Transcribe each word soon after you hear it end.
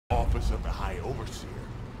office of the High Overseer,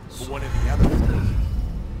 but one of the other places,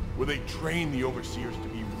 where they train the Overseers to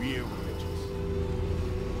be real religious.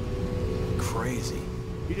 Crazy.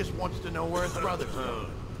 He just wants to know where his brother's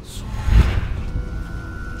going. Sneaks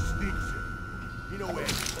it. You know where?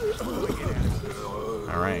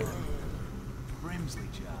 Alright.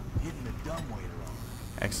 Brimsley job, hitting the dumbwaiter on.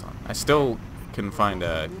 Excellent. I still couldn't find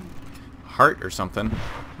a heart or something.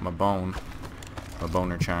 My bone. My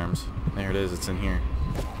boner charms. There it is. It's in here.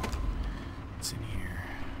 It's in here.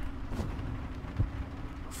 Oh,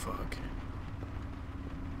 fuck.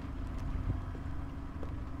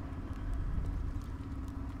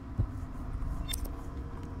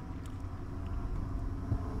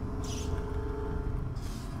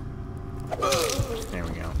 There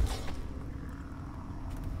we go.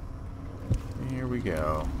 Here we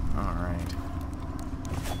go. Alright.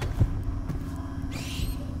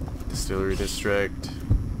 Distillery district.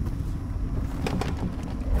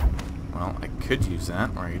 Well, I could use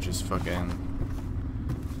that, or I could just fucking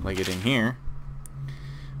leg it in here.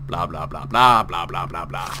 Blah blah blah blah blah blah blah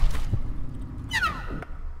blah.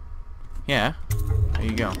 Yeah. There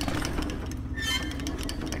you go.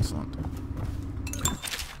 Excellent.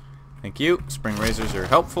 Thank you. Spring razors are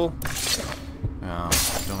helpful.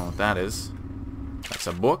 Don't know what that is. That's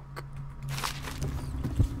a book.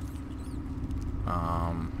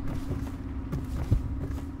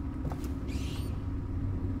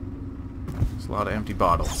 There's a lot of empty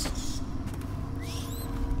bottles.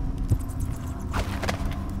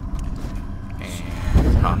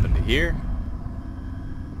 And hop into here.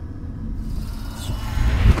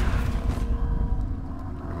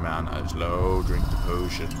 Mana is low. Drink the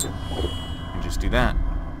potion. And just do that.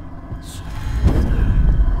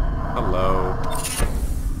 Hello.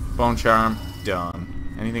 Bone charm. Done.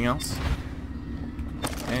 Anything else?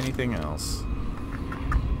 Anything else?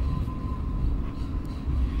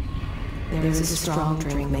 There is a strong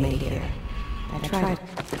drink made here. I tried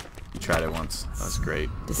it. You tried it once. That was great.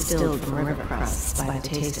 Distilled from river crusts by the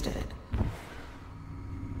taste of it.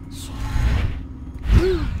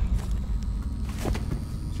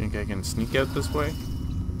 Think I can sneak out this way?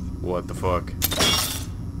 What the fuck?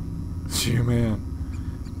 Gee, man.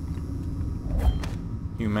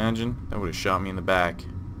 Can you imagine? That would have shot me in the back.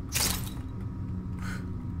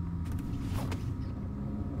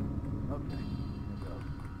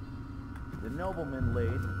 The nobleman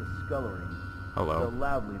laid with the scullery Hello. so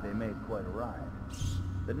loudly they made quite a riot.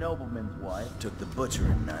 The nobleman's wife Took the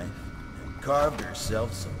butchering knife and carved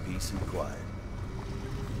herself some peace and quiet.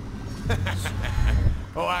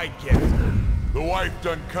 Oh, I get it. The wife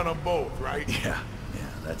done cut them both, right? Yeah,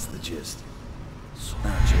 that's the gist.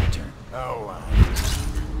 Now it's your turn. Oh,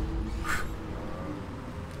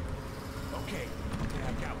 okay,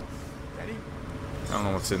 I got one. Ready? I don't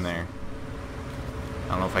know what's in there. I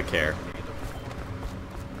don't know if I care.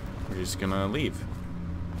 We're just gonna leave.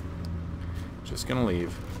 Just gonna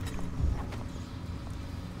leave.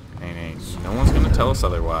 Ain't no one's gonna tell us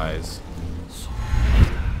otherwise.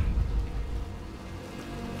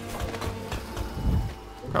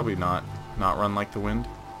 Probably not run like the wind.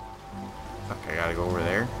 Fuck, I gotta go over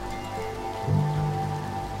there.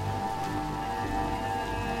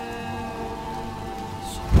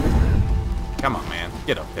 Come on, man.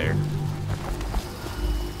 Get up there.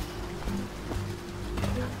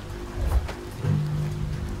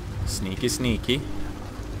 Sneaky, sneaky.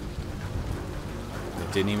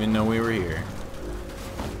 I didn't even know we were here.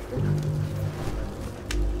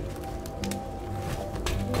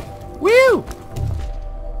 Woo!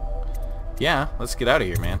 Yeah, let's get out of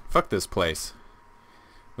here, man. Fuck this place.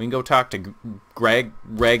 We can go talk to Rag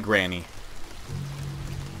Granny.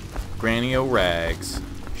 Granny O'Rags.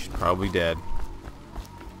 She's probably dead.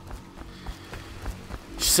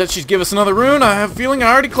 She said she'd give us another rune. I have a feeling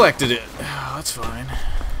I already collected it. Oh, that's fine.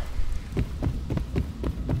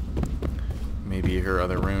 Maybe her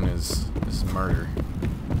other rune is murder.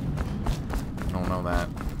 I don't know that.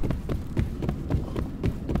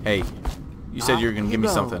 Hey, you said you were gonna give me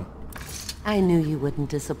something. I knew you wouldn't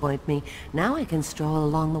disappoint me. Now I can stroll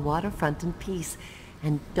along the waterfront in peace.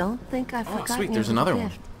 And don't think I've forgotten sweet, your there's little another one.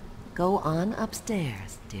 gift. Go on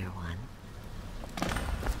upstairs, dear one.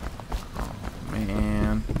 Oh,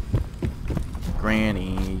 man.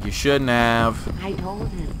 Granny, you shouldn't have. I told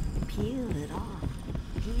him, peel it off.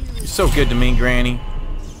 You're so good to me, Granny.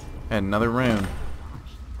 And another rune.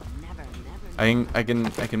 I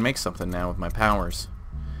can make something now with my powers.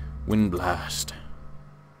 Wind blast.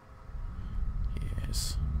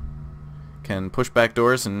 Yes. Can push back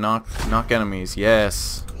doors and knock enemies.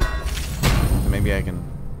 Yes. Maybe I can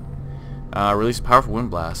release a powerful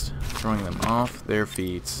wind blast, throwing them off their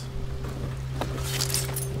feet.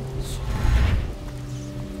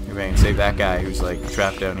 I can save that guy who's like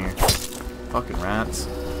trapped down here. Fucking rats.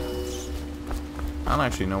 I don't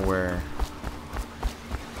actually know where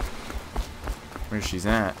she's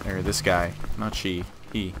at. Or this guy. Not she.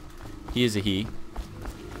 He. He is a he.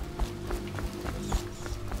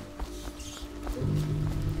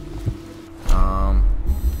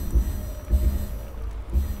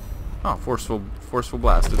 Oh, forceful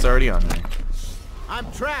blast. It's already on there.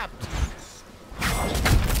 I'm trapped.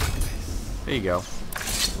 There you go.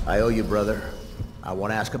 I owe you, brother. I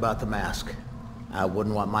want to ask about the mask. I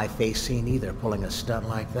wouldn't want my face seen either, pulling a stunt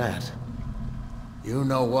like that. You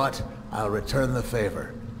know what? I'll return the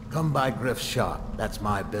favor. Come by Griff's shop. That's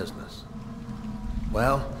my business.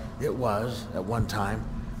 Well, it was, at one time,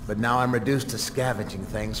 but now I'm reduced to scavenging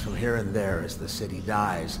things from here and there as the city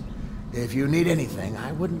dies. If you need anything,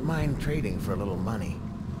 I wouldn't mind trading for a little money.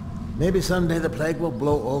 Maybe someday the plague will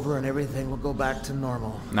blow over and everything will go back to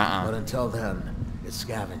normal. Nuh-uh. But until then, it's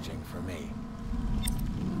scavenging for me.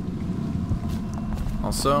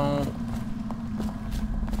 Also,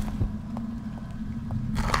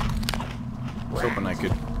 I was hoping I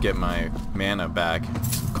could get my mana back.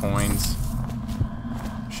 Some coins.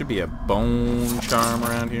 Should be a bone charm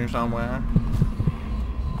around here somewhere.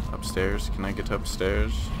 Upstairs. Can I get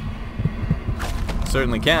upstairs?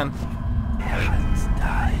 Certainly can.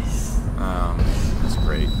 That's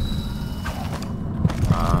great.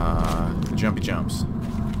 The jumpy jumps.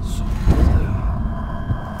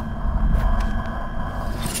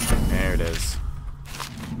 There it is.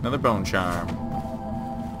 Another bone charm.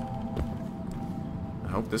 I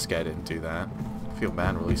hope this guy didn't do that. I feel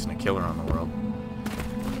bad releasing a killer on the world.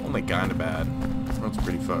 Only kinda bad. The world's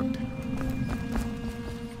pretty fucked.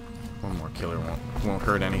 One more killer won't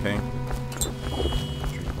hurt anything.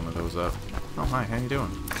 Drink one of those up. Oh hi, how you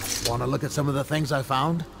doing? Want to look at some of the things I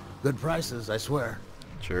found? Good prices, I swear.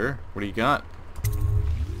 Sure. What do you got?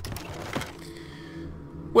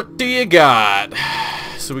 What do you got?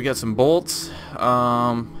 So we got some bolts.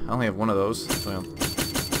 I only have one of those, so I'll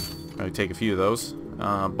probably take a few of those.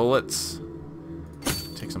 Bullets.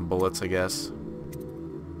 Take some bullets, I guess.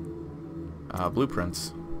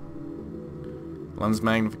 Blueprints. Lens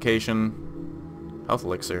magnification. Health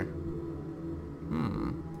elixir.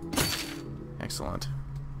 Excellent.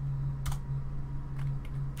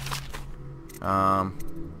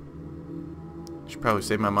 Should probably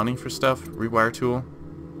save my money for stuff. Rewire tool.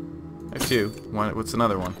 I have two. What's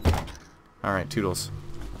another one? Alright, toodles.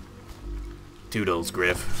 Toodles,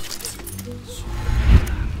 Griff.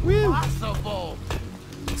 Woo! Possible.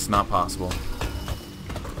 It's not possible.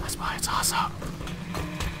 That's why it's awesome.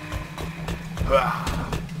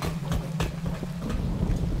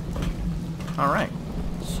 Alright.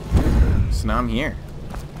 So now I'm here.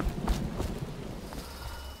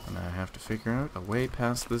 And I have to figure out a way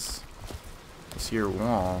past this here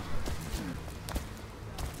wall.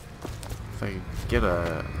 If I could get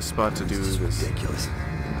a spot to do this. Ridiculous.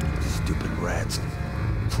 Stupid rats.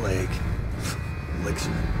 Plague.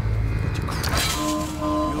 Elixir. Bunch of crap. You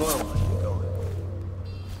know where you're going.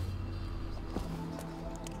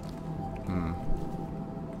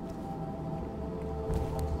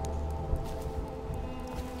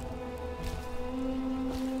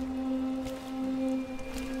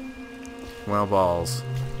 Well, balls.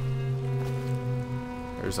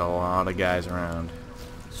 There's a lot of guys around.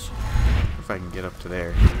 If I can get up to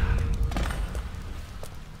there.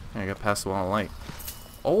 I got past the wall of light.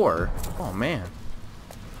 Or, oh man.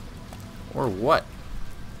 Or what?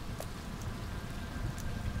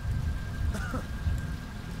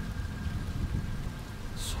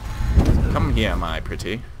 Come here, my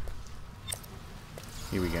pretty.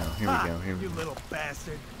 Here we go, here we go, here we You go. little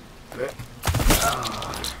bastard.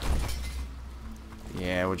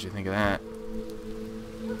 Yeah, what'd you think of that?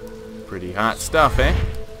 Pretty hot stuff, eh?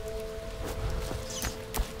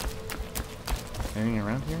 Anything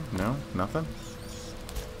around here? No? Nothing?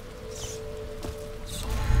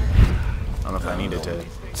 I don't know if I needed to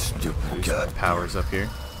Stupid boost god. my powers up here.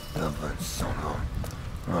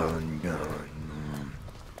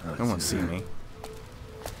 No one see me.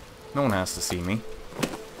 No one has to see me.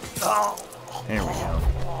 There we go.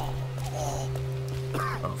 Oh,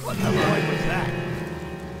 What the fuck was that?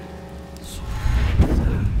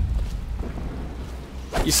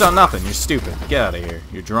 you saw nothing. You're stupid. Get out of here.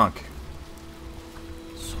 You're drunk.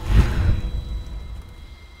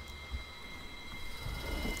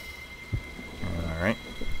 Alright.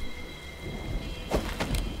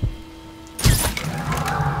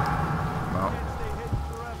 Well.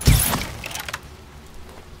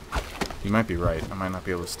 You might be right. I might not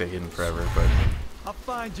be able to stay hidden forever, but I'll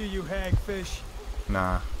find you, you hagfish.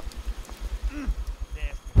 nah.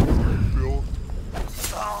 Nasty.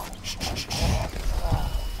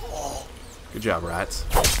 Good job, rats.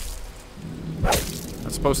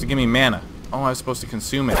 That's supposed to give me mana. Oh, I was supposed to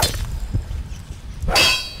consume it.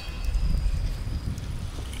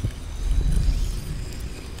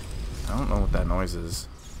 I don't know what that noise is.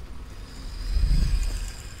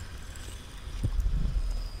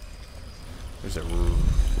 There's a...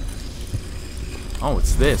 Oh,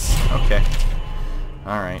 it's this. Okay.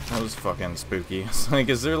 Alright, that was fucking spooky. It's like,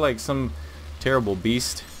 is there like some terrible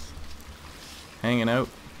beast hanging out?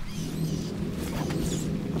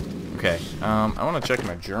 Okay, I want to check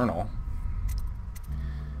my journal.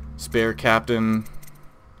 Spare captain.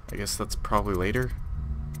 I guess that's probably later.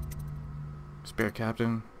 Spare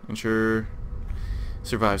captain. Ensure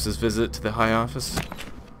survives his visit to the high office.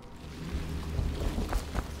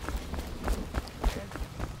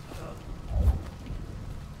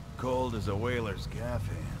 Cold as a whaler's gaff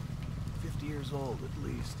hand. 50 years old at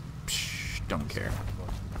least. Psh, don't care.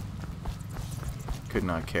 Could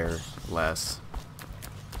not care less.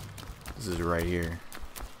 This is right here.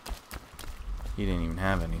 He didn't even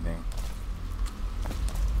have anything.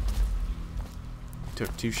 He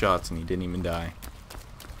took 2 shots and he didn't even die.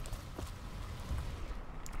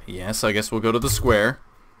 Yes, I guess we'll go to the square.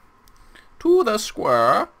 To the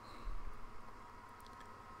square.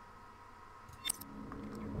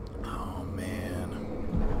 Oh, man.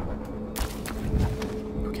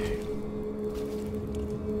 Okay.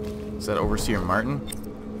 Is that Overseer Martin?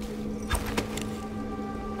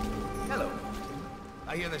 Hello.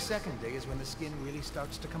 I hear the second day is when the skin really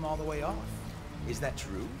starts to come all the way off. Is that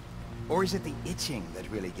true? Or is it the itching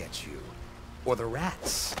that really gets you? Or the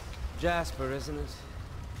rats? Jasper, isn't it?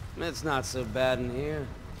 It's not so bad in here.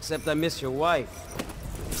 Except I miss your wife.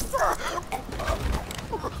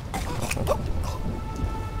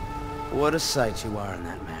 What a sight you are in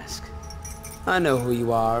that mask. I know who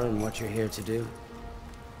you are and what you're here to do.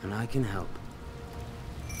 And I can help.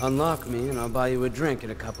 Unlock me and I'll buy you a drink in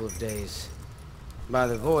a couple of days. By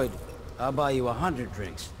the Void, I'll buy you 100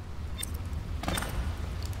 drinks.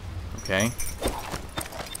 Okay.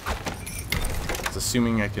 It's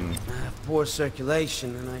assuming I can... I have poor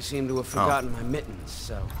circulation and I seem to have forgotten my mittens,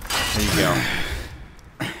 so... There you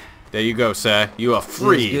go. There you go, sir. You are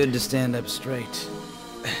free. It's good to stand up straight.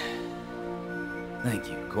 Thank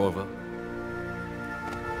you, Corvo.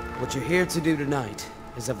 What you're here to do tonight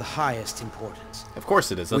is of the highest importance. Of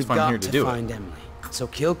course it is. That's why I'm here to do it. We've got to find Emily. So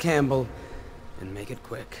kill Campbell and make it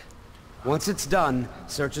quick. Once it's done,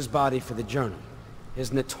 search his body for the journal,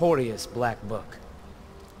 his notorious black book,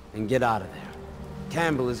 and get out of there.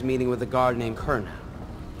 Campbell is meeting with a guard named Kernow,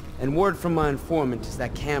 and word from my informant is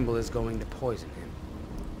that Campbell is going to poison him.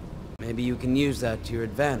 Maybe you can use that to your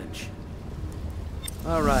advantage.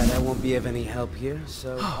 Alright, I won't be of any help here,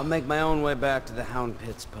 so I'll make my own way back to the Hound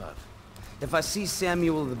Pits pub. If I see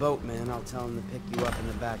Samuel the boatman, I'll tell him to pick you up in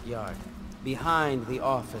the backyard, behind the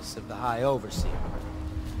office of the High Overseer.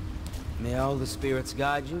 May all the spirits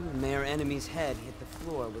guide you, and may our enemy's head hit the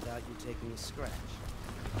floor without you taking a scratch.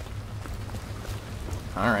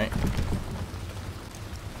 Alright.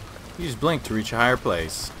 Use blink to reach a higher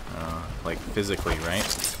place. Like physically,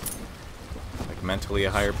 right? Like mentally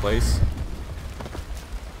a higher place.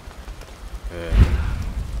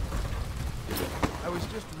 I was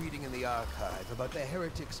just reading in the archive about the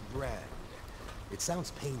Heretics brand. It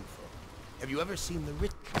sounds painful. Have you ever seen the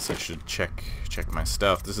writ? Guess I should check my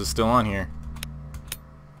stuff. This is still on here.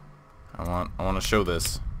 I want to show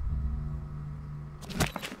this.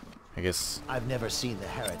 I guess I've never seen the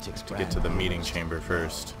Heretics to get to the meeting chamber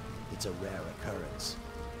first. It's a rare occurrence,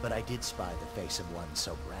 but I did spy the face of one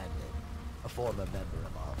so branded. A former member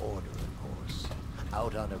of our order, of course.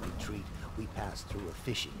 Out on a retreat, we passed through a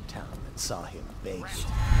fishing town and saw him begging.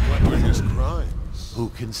 What were his crimes? Who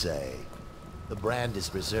can say? The brand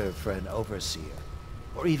is reserved for an overseer,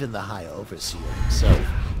 or even the High Overseer himself,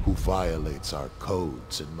 who violates our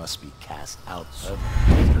codes and must be cast out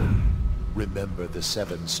permanently. Remember the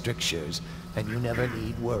 7 strictures, and you never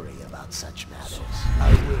need worry about such matters.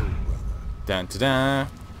 I will, brother. Dun dun dun.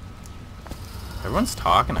 Everyone's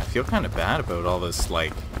talking. I feel kind of bad about all this,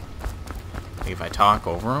 like if I talk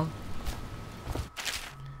over them.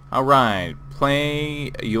 Alright,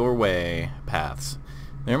 play your way paths.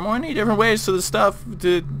 There are many different ways to the stuff.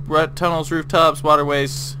 Tunnels, rooftops,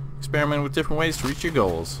 waterways. Experiment with different ways to reach your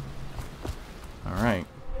goals. Alright.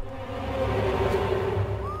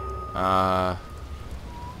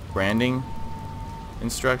 Branding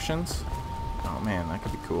instructions. Oh man, that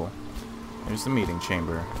could be cool. There's the meeting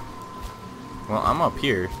chamber. Well, I'm up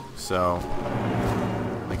here, so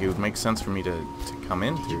like it would make sense for me to come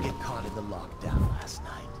in Did through. you get caught in the lockdown last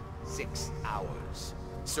night? 6 hours.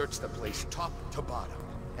 Search the place top to bottom,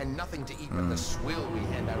 and nothing to eat but the swill we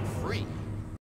hand out free.